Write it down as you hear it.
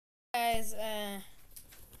guys,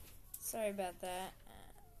 sorry about that.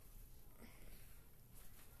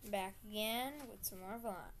 Back again with some more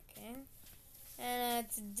vlogging. And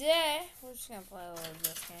today, we're just gonna play a little of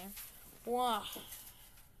this game. Wow.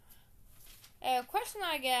 Hey, a question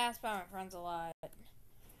I get asked by my friends a lot.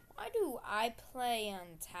 Why do I play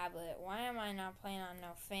on tablet? Why am I not playing on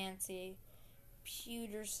no fancy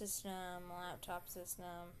computer system, laptop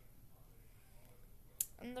system?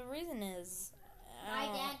 And the reason is, my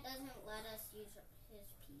dad doesn't let us use his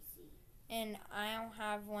PC. And I don't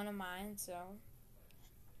have one of mine, so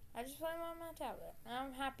I just play on my tablet. And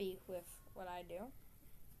I'm happy with what I do.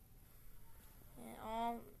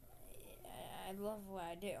 And I love what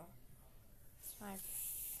I do. It's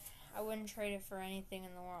I wouldn't trade it for anything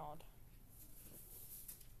in the world.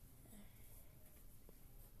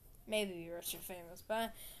 Maybe be rich and famous,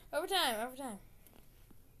 but over time.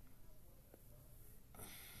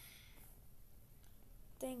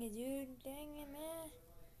 Dang it, dude. Dang it, man.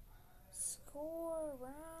 Score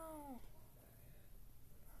round.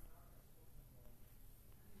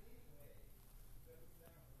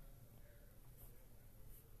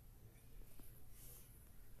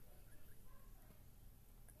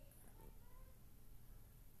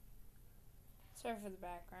 Sorry for the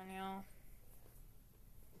background, y'all.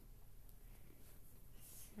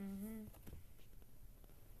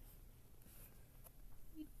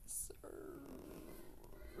 Yes, sir.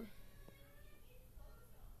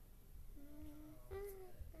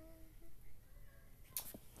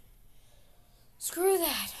 Screw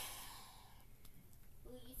that.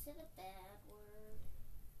 Well, you said a bad word.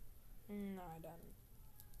 No, I don't.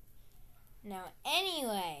 Now,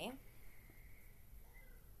 anyway.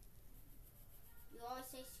 You always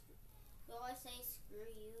say screw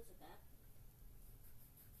you is a bad word.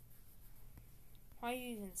 Why are you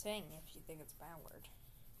even saying it if you think it's a bad word?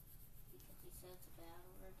 Because you said it's a bad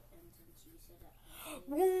word, and since you said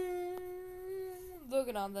it. Look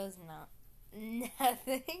at all those nothing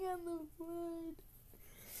on the board.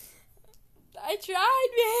 I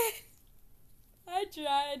tried, man. I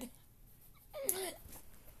tried.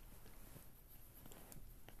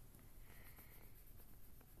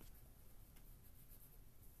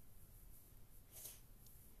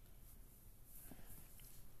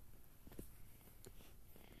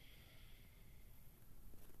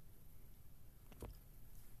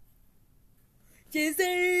 Yes,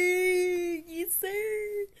 sir. Yes, sir.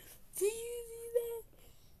 Do you see that?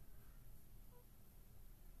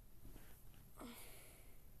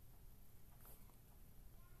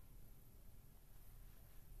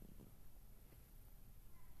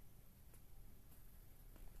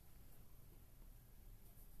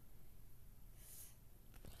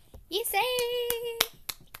 Yes, sir.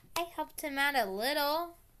 I helped him out a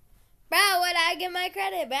little. Bro, what I get my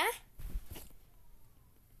credit, bruh?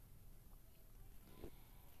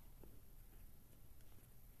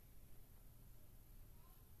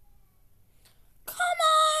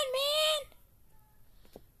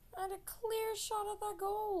 I had a clear shot at that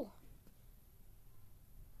goal.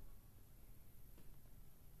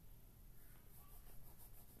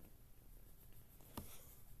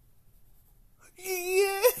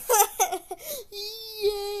 Yeah.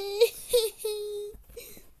 Yeah.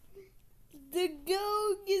 The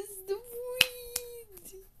goal gets the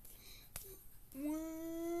win.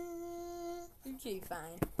 Okay,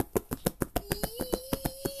 fine.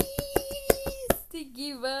 Yes, to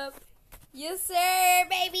give up. Yes, sir,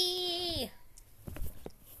 baby.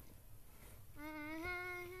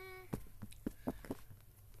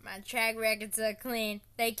 My track record's so clean.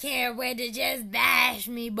 They can't wait to just bash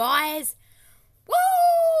me, boys.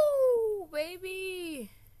 Woo,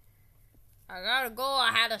 baby. I got a goal.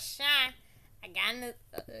 I had a shot. I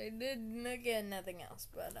did not get nothing else,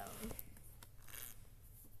 but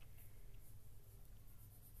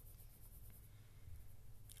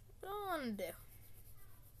what do I want to do?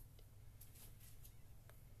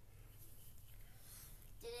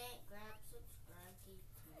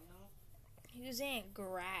 Who's Aunt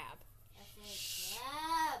Grab? That's Aunt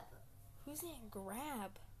Grab. Who's Aunt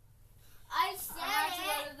Grab? I said I have to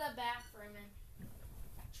go to the bathroom and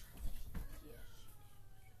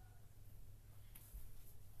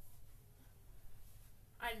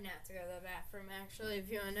I didn't have to go to the bathroom, actually,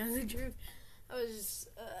 if you want to know the truth. I was just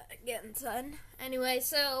getting sun. Anyway,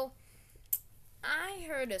 so I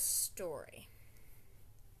heard a story.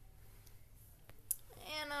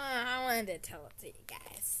 And I wanted to tell it to you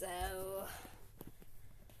guys. So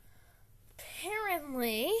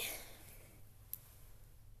apparently,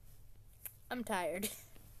 I'm tired.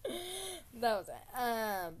 That was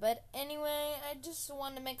it. But anyway, I just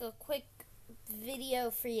wanted to make a quick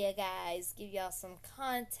video for you guys, give y'all some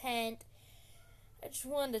content, I just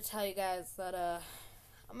wanted to tell you guys that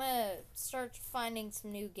I'm gonna start finding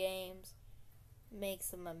some new games, make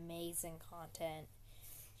some amazing content.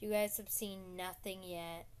 You guys have seen nothing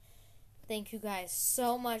yet. Thank you guys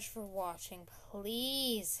so much for watching.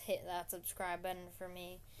 Please hit that subscribe button for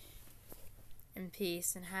me. And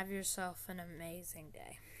peace, and have yourself an amazing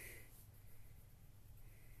day.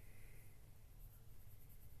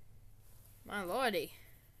 My lordy.